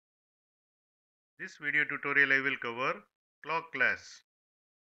This video tutorial I will cover clock class.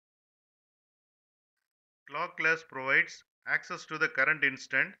 Clock class provides access to the current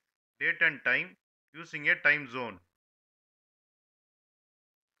instant, date and time using a time zone.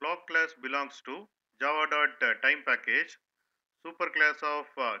 Clock class belongs to java.time package. Superclass of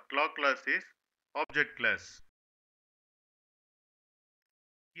clock class is object class.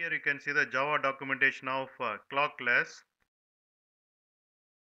 Here you can see the Java documentation of clock class.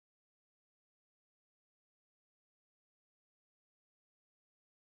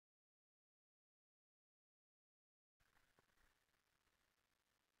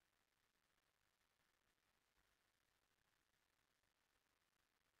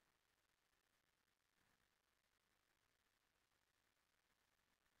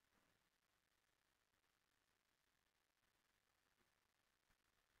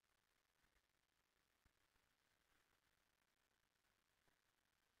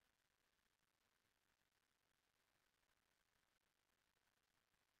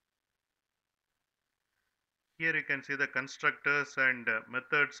 Here you can see the constructors and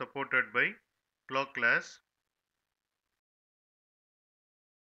methods supported by clock class.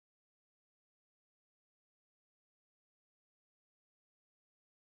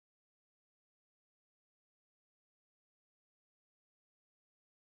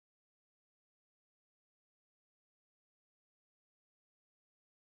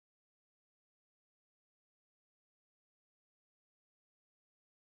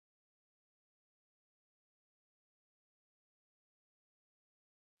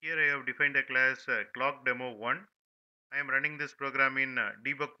 Here I have defined a class clock demo 1. I am running this program in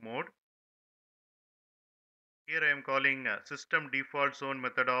debug mode. Here I am calling system default zone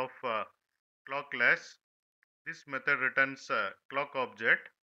method of clock class. This method returns clock object.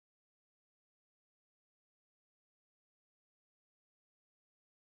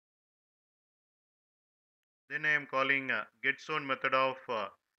 Then I am calling get zone method of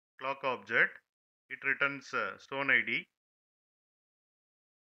clock object. It returns zone ID.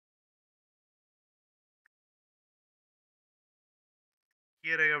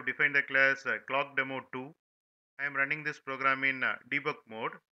 Here I have defined the class clock demo 2. I am running this program in debug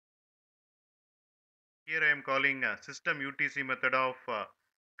mode. Here I am calling system UTC method of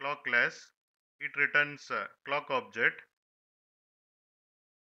clock class. It returns clock object.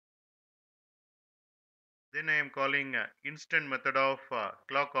 Then I am calling instant method of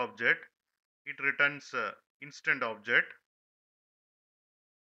clock object. It returns instant object.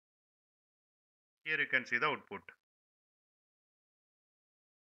 Here you can see the output.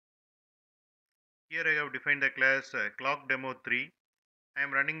 Here I have defined the class clock demo 3. I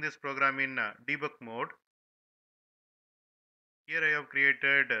am running this program in debug mode. Here I have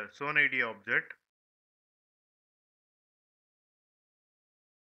created zone ID object.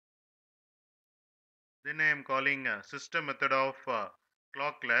 Then I am calling system method of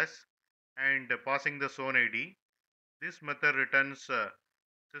clock class and passing the zone ID. This method returns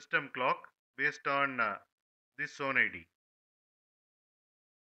system clock based on this zone ID.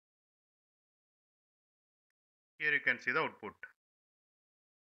 Here you can see the output.